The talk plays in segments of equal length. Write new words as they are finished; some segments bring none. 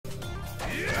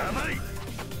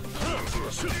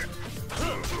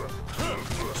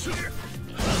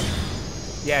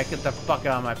Yeah, get the fuck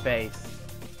out of my face.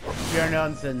 Pure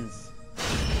nonsense.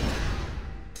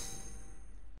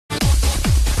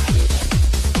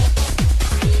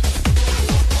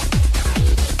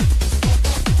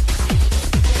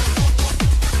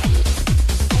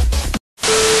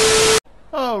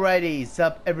 Alrighty,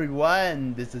 sup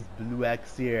everyone, this is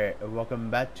BlueX here, and welcome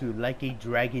back to Like a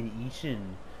Dragon Ishin.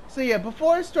 So yeah,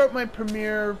 before I start my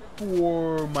premiere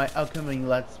for my upcoming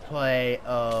Let's Play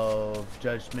of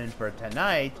Judgment for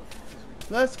tonight,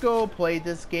 let's go play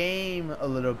this game a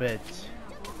little bit.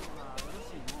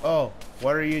 Oh,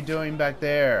 what are you doing back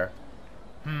there?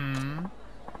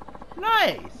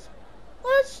 Nice!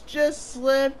 Let's just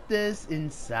slip this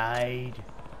inside.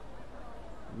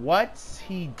 What's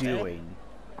he doing?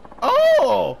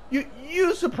 Oh!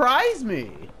 You surprised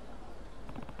me!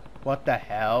 What the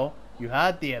hell? You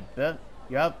had the ability.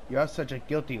 Yup, you have such a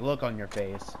guilty look on your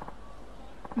face.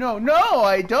 No,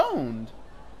 I don't!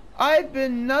 I've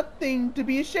been nothing to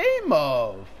be ashamed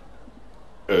of!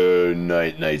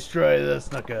 Nice try,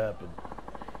 that's not gonna happen.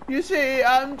 You see,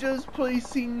 I'm just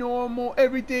placing normal,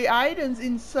 everyday items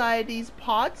inside these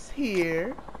pots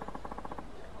here.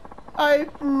 I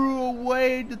threw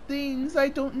away the things I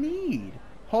don't need,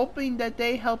 hoping that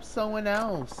they help someone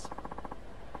else.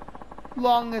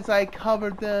 Long as I cover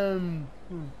them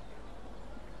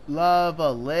love a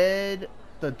lid,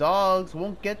 the dogs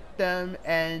won't get them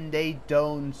and they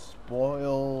don't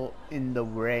spoil in the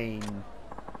rain.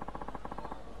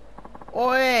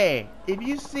 Oi! If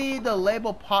you see the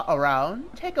label pot around,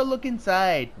 take a look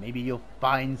inside. Maybe you'll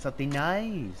find something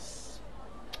nice.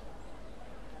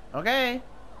 Okay.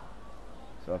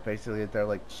 So basically they're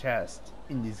like chests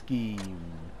in this game.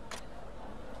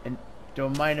 And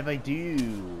don't mind if I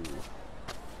do.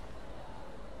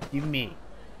 Give me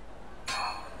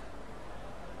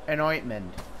an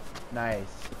ointment.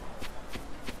 Nice.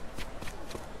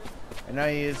 And now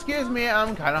excuse me,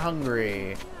 I'm kinda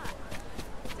hungry.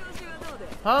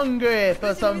 Hungry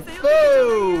for some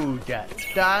food!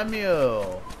 Damn you!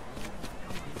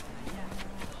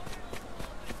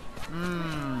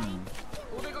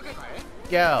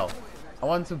 Yo, I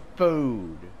want some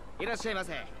food.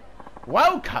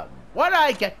 Welcome! What'd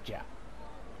I get ya?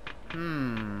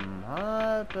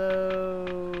 How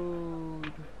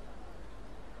about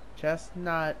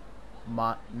chestnut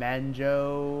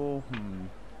manjo?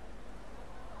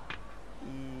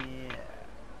 Yeah.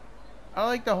 I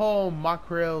like the whole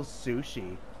mackerel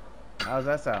sushi. How's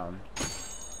that sound?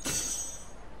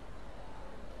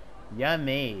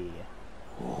 Yummy.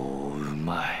 Oh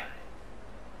my.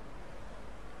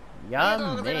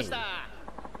 Yummy.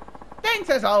 Thanks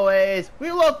as always.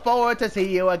 We look forward to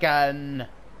see you again.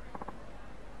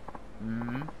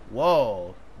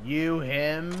 Whoa. You,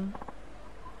 him?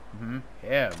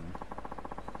 Him.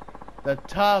 The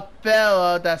tough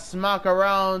fella that smacked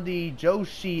around the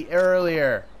Joshi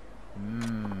earlier.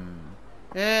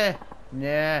 Nah,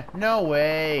 no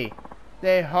way.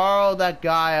 They hauled that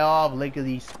guy off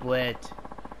lickety split.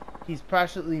 He's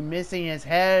practically missing his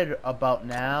head about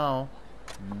now.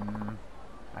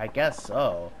 I guess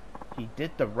so. He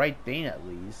did the right thing at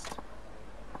least.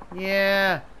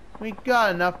 Yeah, we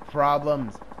got enough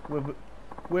problems with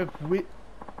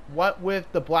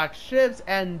the black ships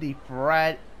and the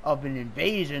threat of an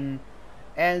invasion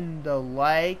and the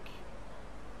like,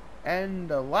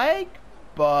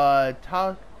 but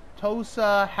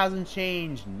Tosa hasn't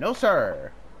changed. No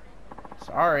sir.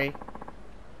 Sorry.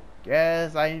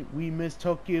 Guess we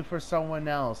mistook you for someone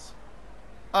else.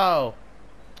 Oh.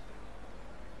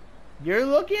 You're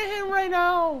looking at him right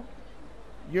now.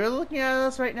 You're looking at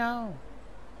us right now.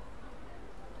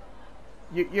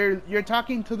 You're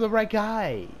talking to the right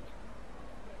guy.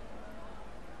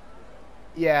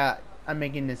 Yeah, I'm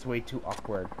making this way too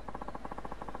awkward.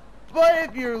 But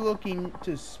if you're looking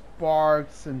to spark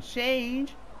some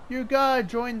change, you gotta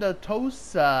join the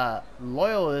Tosa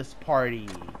Loyalist Party.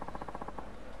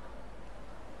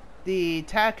 The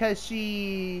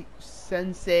Takashi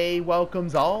Sensei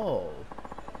welcomes all.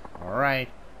 Alright,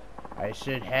 I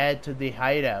should head to the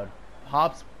hideout.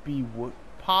 Pops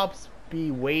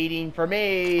be waiting for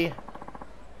me.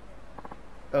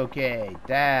 Okay,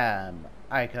 damn.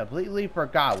 I completely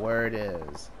forgot where it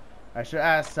is. I should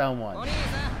ask someone.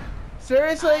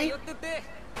 Seriously?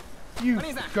 You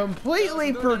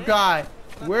completely forgot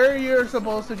where you're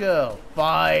supposed to go.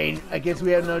 Fine, I guess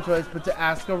we have no choice but to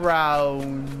ask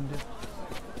around.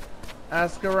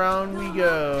 Ask around we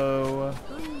go.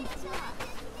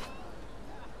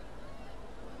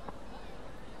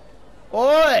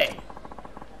 Oi!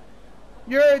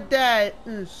 You're that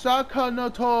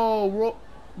Sakanoto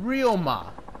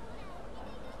Ryoma.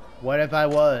 What if I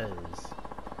was?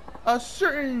 A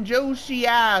certain Joshi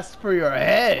asked for your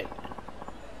head.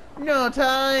 No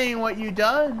telling what you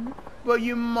done, but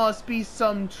you must be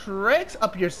some tricks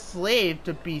up your sleeve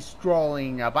to be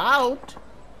strolling about.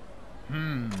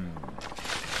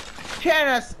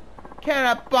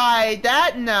 Cannot buy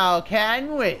that now,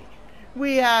 can we?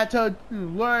 We had to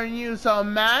learn you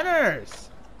some manners.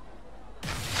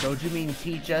 Don't you mean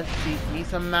teach me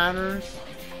some manners?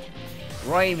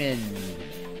 Raymond,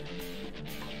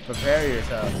 prepare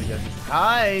yourself because it's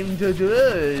time to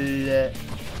duel.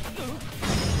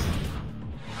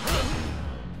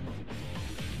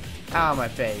 Ow, my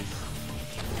face.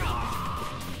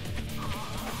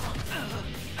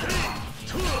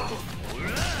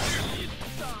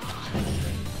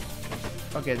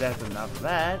 Okay, that's enough of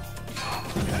that.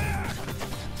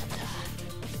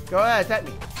 Go ahead, attack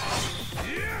me.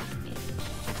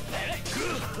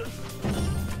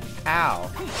 Ow.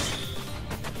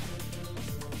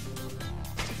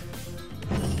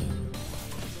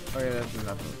 Okay, that's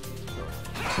enough of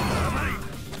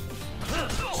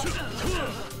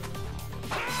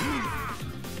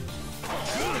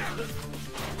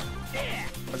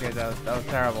Okay, that was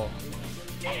terrible.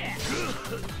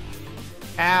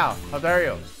 Ow! How dare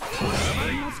you?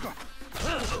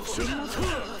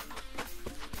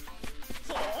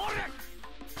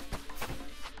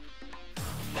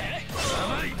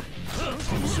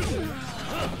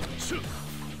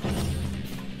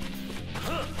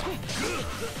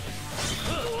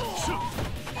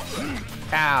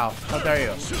 Ow! How dare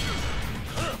you?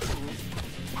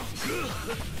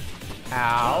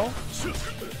 Ow!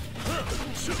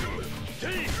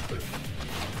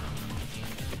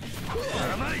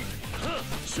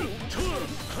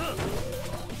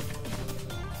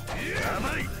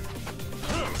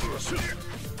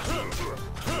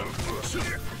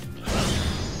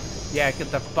 Yeah,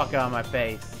 get the fuck out of my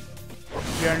face.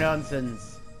 Pure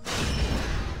nonsense.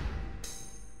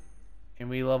 And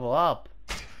we level up.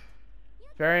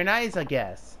 Very nice, I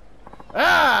guess.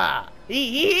 Ah!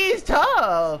 He's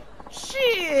tough!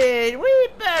 Shit! We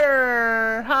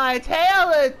better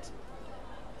hightail it!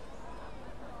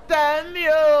 Damn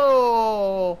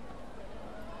you!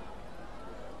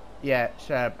 Yeah,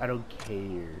 shut up. I don't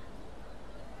care.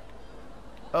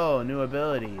 Oh, new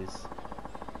abilities.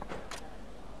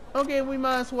 Okay, we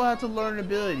might as well have to learn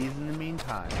abilities in the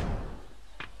meantime.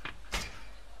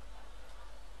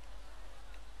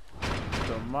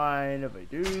 Don't mind if I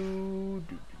do.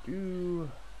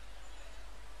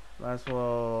 Might as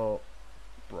well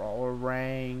brawler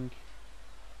rank.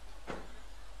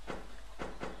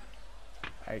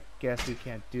 I guess we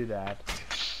can't do that.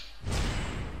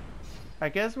 I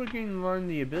guess we can learn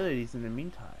the abilities in the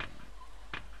meantime.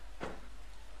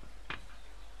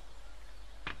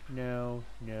 No.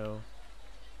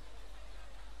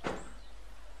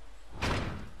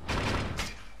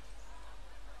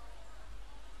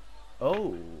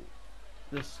 Oh,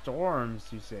 the storms,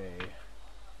 you say?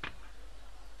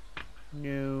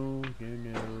 No.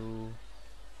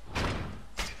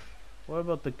 What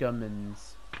about the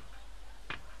gummins?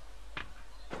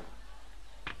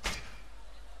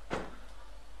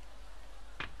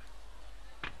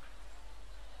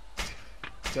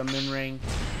 Gummin ring?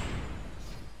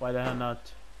 Why the hell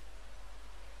not?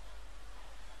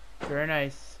 Very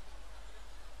nice.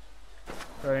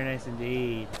 Very nice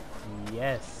indeed.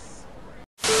 Yes.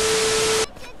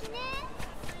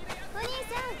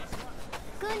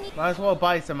 Might as well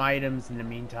buy some items in the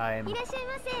meantime.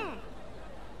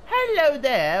 Hello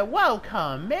there,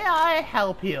 welcome. May I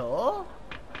help you?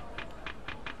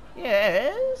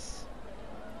 Yes?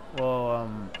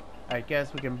 Well, I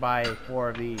guess we can buy 4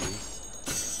 of these.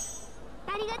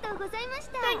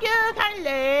 Thank you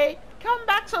kindly. Come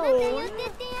back soon.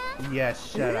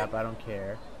 Yes, shut up. I don't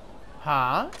care.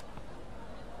 Huh?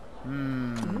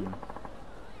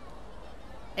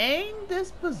 Ain't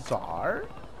this bizarre?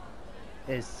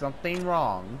 Is something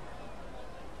wrong?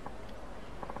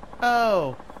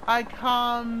 Oh, I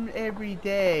come every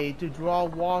day to draw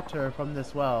water from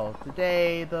this well.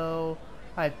 Today, though,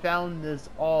 I found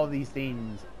all these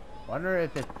things. Wonder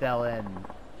if it fell in.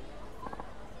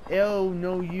 Ew,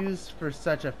 no use for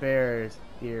such affairs,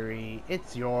 dearie.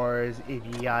 It's yours, if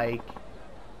ye like.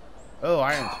 Oh,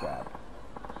 iron scrap.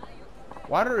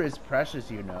 Water is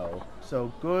precious, you know.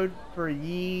 So good for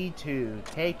ye to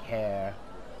take care.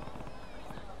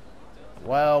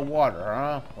 Well, water,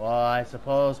 huh? Well, I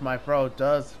suppose my throat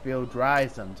does feel dry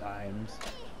sometimes.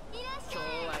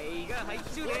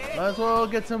 Might as well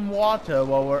get some water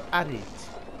while we're at it.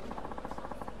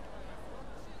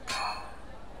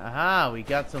 Aha, we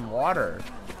got some water.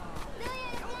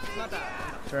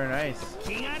 Very nice.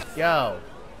 Yo.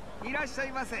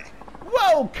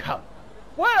 Welcome.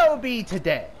 What'll be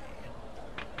today?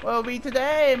 What'll be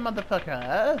today,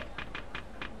 motherfucker?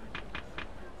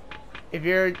 If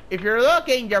you're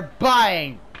looking, you're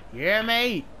buying. You hear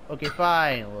me? Okay,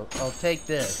 fine. I'll take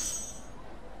this.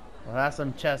 We'll have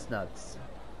some chestnuts.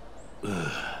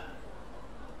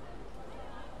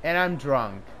 And I'm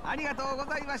drunk.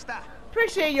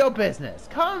 Appreciate your business.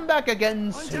 Come back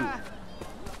again soon.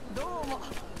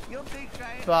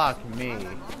 Fuck me.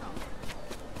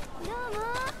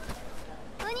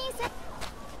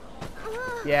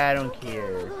 Yeah, I don't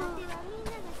care.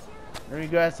 Let me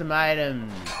grab some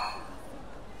items.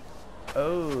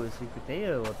 Oh, sweet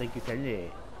potato. Well, thank you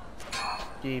kindly.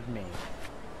 Gave me.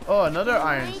 Oh, another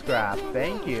iron scrap.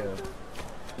 Thank you.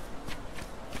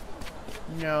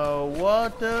 Know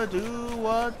what to do,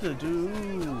 what to do.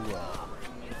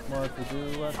 What to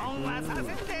do, what to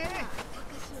do.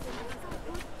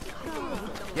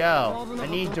 Yo, I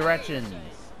need directions.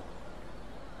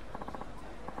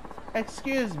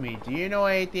 Excuse me, do you know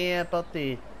anything about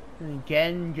the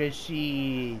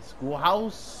Gengashi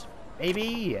schoolhouse?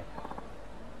 Maybe?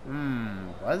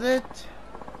 Was it?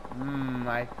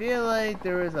 I feel like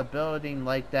there was a building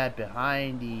like that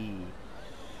behind the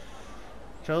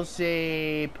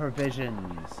Chosei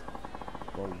Provisions.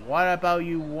 But what about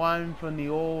you one from the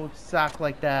old sack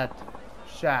like that?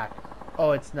 Shack.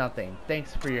 Oh, it's nothing.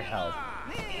 Thanks for your help.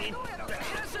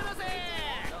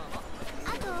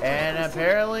 And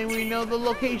apparently we know the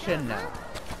location now.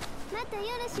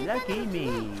 Lucky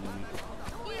me.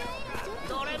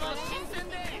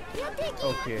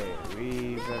 Okay,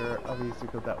 we better obviously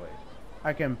go that way.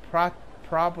 I can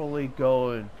probably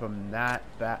go from that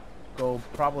back. Go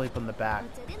probably from the back.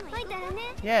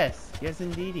 Yes, yes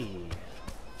indeedy.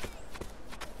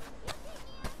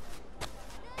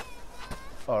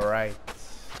 Alright.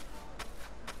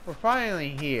 We're finally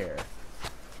here.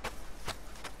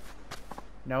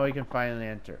 Now we can finally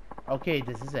enter. Okay,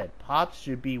 this is it. Pops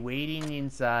should be waiting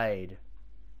inside.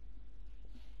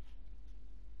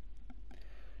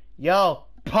 Yo,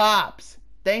 Pops!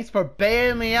 Thanks for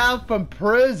bailing me out from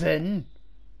prison!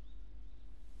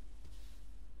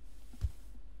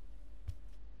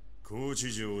 高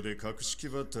知城で隠し気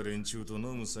張った連中と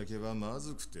飲む酒はま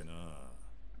ずくてな。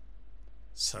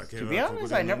 To be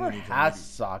honest, I never had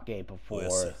sake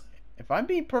before. If I'm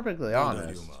being perfectly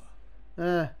honest.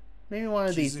 Maybe one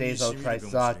of these days I'll try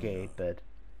sake, but...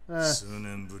 数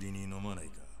年ぶりに飲まない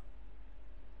か。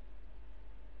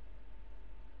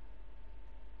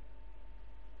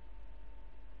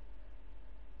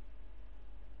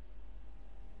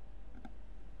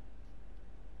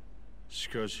し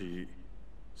かし、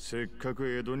せっかく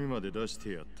江戸にまで出し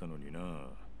てやったのにな。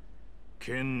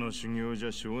剣の修行じ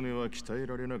ゃ少年は鍛え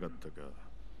られなかったか。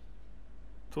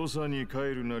土佐に帰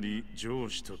るなり上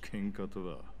司と喧嘩と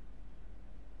は。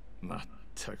まっ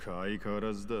たく相変わ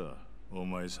らずだ、お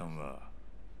前さんは。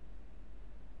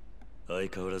相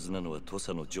変わらずなのは土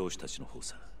佐の上司たちの方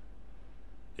さ。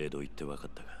江戸行って分かっ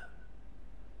たが、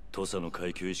土佐の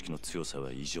階級意識の強さ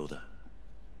は異常だ。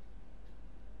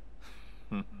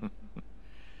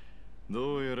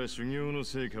どうやら修行の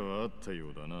成果はあったよ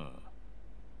うだな。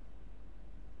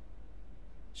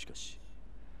しかし、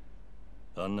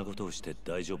あんなことをして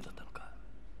大丈夫だったのか。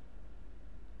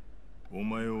お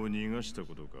前を逃がした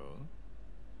ことか。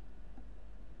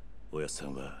おやっさ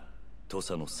んは土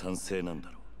佐の賛成なんだ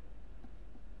ろう。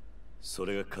そ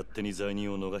れが勝手に罪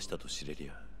人を逃したと知れり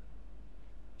ゃ、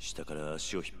下から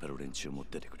足を引っ張る連中も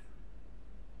出てくる。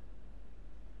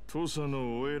土佐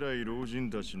のお偉い老人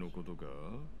たちのことか。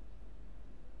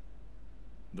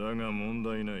だが問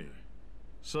題ない。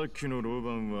さっきの老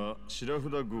番は白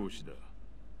札合子だ。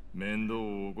面倒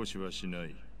を起こしはしな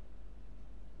い。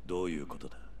どういうこと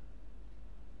だ。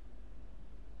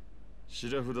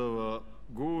白札は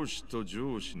合子と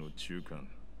上司の中間。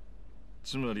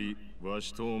つまりわ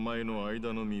しとお前の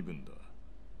間の身分だ。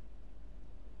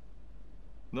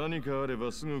何かあれば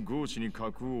すぐ合子に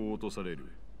格を落とされる。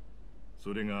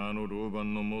それがあの老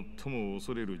番の最も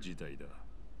恐れる事態だ。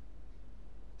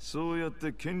そうやっ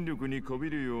て権力にこび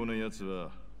るような奴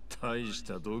は大し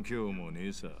た度胸もね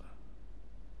えさ。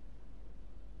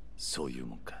そういう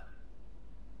もんか。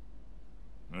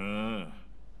ああ。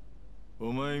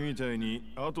お前みたい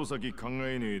に後先考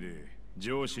えねえで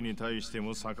上司に対して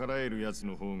も逆らえる奴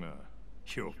の方が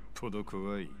よっぽど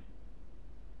怖い。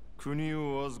国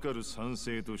を預かる賛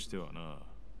成としてはな。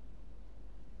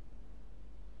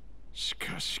し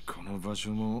かしこの場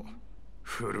所も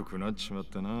古くなっちまっ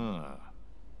たな。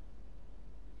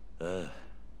ああ、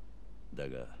だ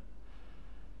が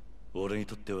俺に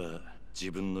とっては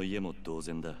自分の家も同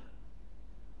然だ。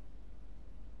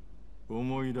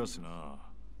思い出すな。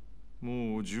も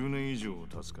う10年以上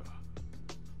経つか。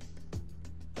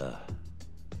ああ。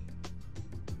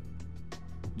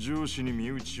上司に身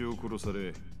内を殺さ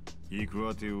れ行く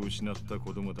当てを失った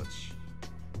子供たち。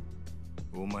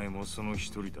お前もその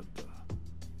一人だっ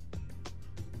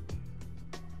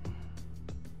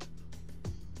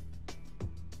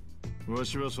た。わ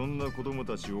しはそんな子供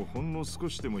たちをほんの少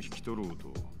しでも引き取ろう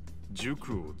と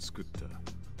塾を作った。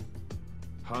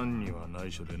藩には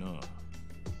内緒でな。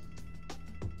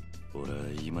俺は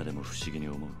今でも不思議に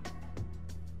思う。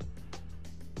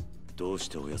どうし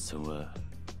ておやっさんは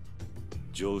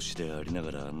上司でありな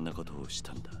がらあんなことをし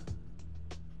たんだ。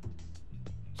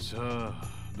さあ、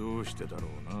どうしてだろ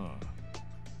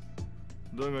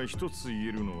うな。だが一つ言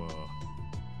えるのは、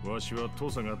わしは土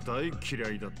佐が大嫌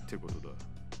いだってことだ。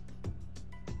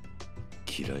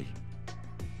嫌い？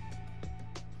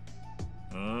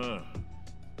ああ、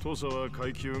土佐は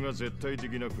階級が絶対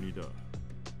的な国だ。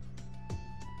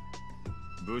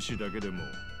武士だけでも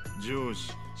上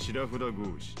司、白札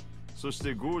合司、そし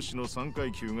て合司の3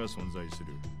階級が存在す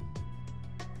る。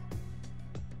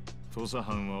土佐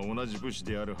藩は同じ武士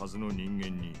であるはずの人間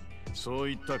にそう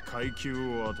いった階級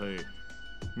を与え、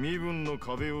身分の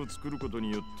壁を作ること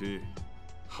によって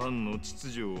藩の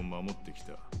秩序を守ってき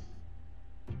た。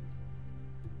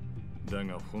だ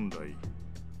が本来、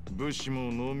武士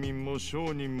も農民も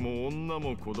商人も女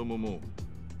も子供も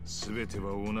全て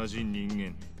は同じ人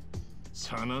間。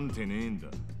差なんてねえんだ。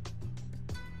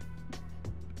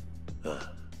あ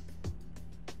あ。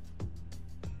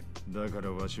だか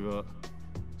らわしは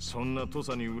そんな土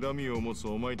佐に恨みを持つ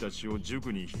お前たちを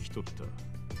塾に引き取った。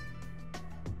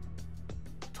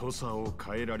土佐を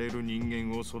変えられる人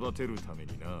間を育てるため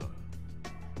にな。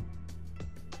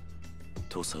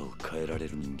土佐を変えられ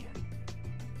る人間。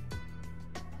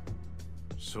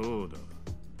そうだ。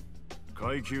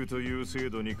階級という制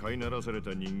度に飼いならされ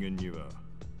た人間には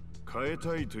変え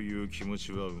たいという気持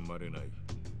ちは生まれない。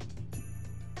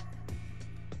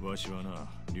わしはな、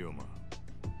龍馬、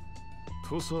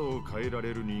土佐を変えら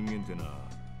れる人間ってな、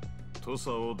土佐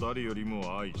を誰より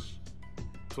も愛し、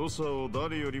土佐を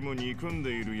誰よりも憎んで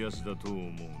いる奴だと思う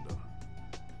んだ。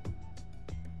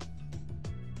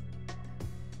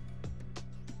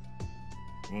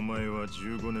お前は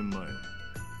15年前、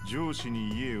上司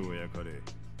に家を焼かれ、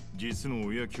実の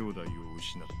親兄弟を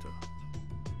失っ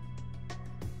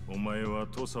た。お前は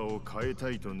土佐を変えた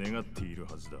いと願っている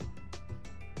はずだ。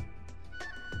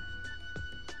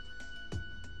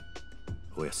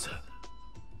おやっさ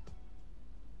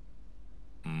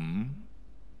ん。ん？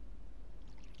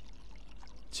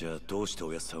じゃあどうして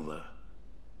おやっさんは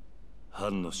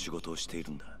藩の仕事をしてい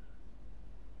るんだ？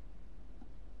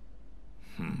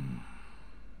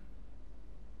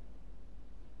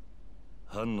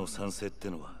藩の賛成って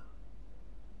のは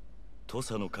土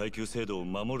佐の階級制度を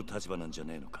守る立場なんじゃ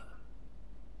ねえのか？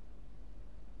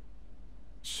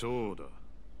そうだ。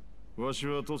わし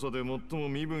は土佐で最も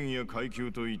身分や階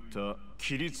級といった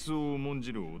規律を重ん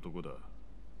じる男だ。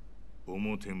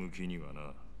表向きには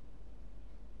な。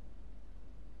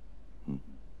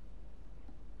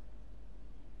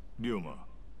龍馬、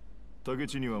竹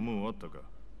地にはもう会ったか？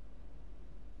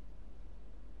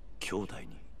兄弟に？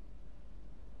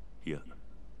いや、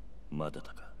まだ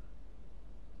だか。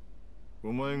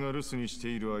お前が留守にして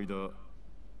いる間、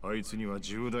あいつには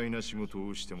重大な仕事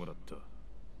をしてもらった。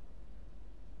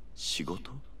仕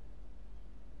事？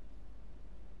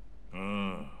あ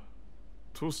あ、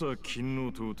土佐勤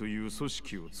王党という組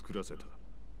織を作らせた。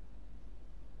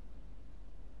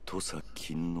土佐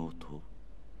勤王党？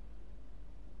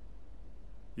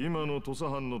今の土佐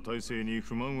藩の体制に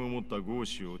不満を持った豪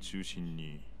士を中心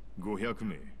に500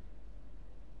名。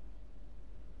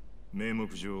名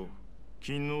目上、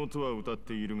勤王とは謳っ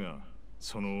ているが、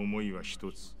その思いは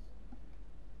一つ。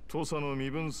土佐の身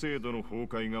分制度の崩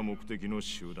壊が目的の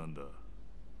集団だ。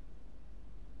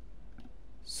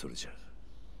それじゃあ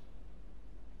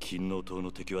勤王党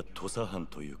の敵は土佐藩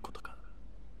ということか？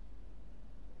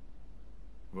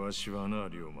わしはな、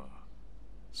龍馬、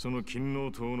その勤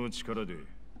王党の力で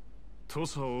土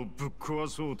佐をぶっ壊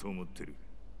そうと思ってる。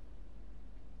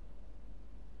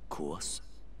壊す？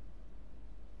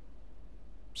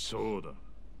そうだ。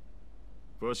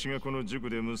わしがこの塾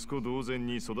で息子同然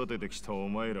に育ててきたお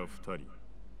前ら二人、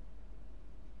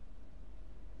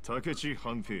竹地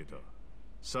半平太、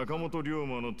坂本龍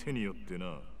馬の手によって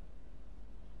な。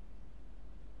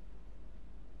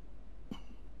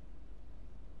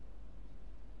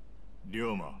龍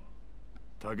馬、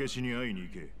竹地に会いに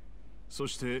行け。そ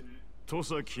して土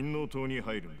佐勤王党に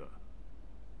入るんだ。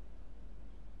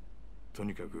と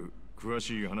にかく詳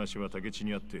しい話は竹地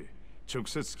にあって直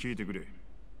接聞いてくれ。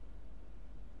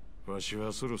わし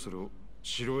はそろそろ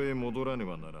城へ戻らね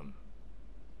ばならん。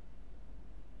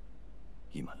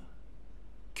今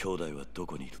兄弟はど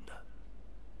こにいるんだ？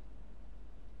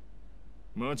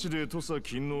町で土佐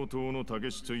勤王党の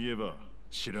武士といえば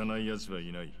知らない奴は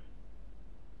いない。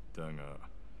だが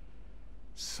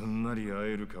すんなり会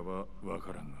えるかはわ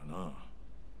からんがな。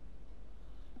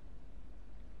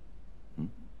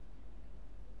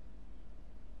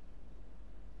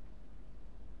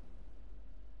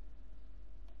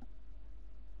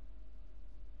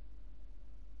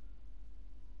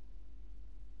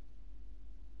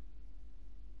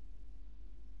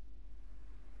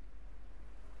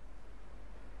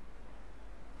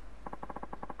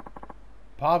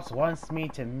Pops wants me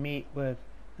to meet with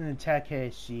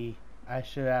Takeshi. I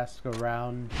should ask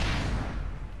around.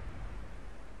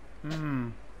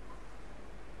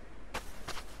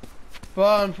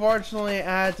 But unfortunately,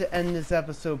 I had to end this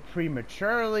episode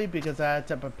prematurely because I had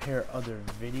to prepare other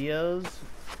videos.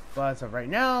 But as of right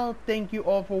now, thank you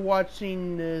all for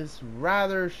watching this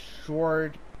rather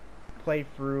short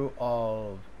playthrough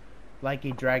of Like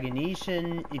a Dragon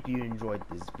Ishin. If you enjoyed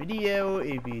this video,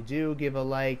 if you do, give a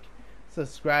like,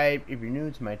 subscribe if you're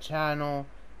new to my channel,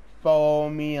 follow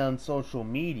me on social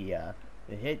media,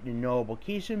 and hit the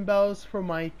notification bells for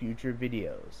my future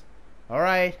videos.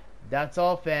 Alright, that's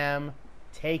all fam.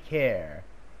 Take care.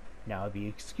 Now if you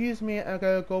excuse me, I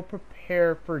gotta go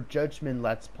prepare for Judgment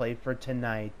Let's Play for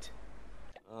tonight.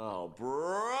 Oh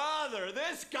brother,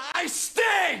 this guy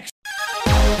stinks!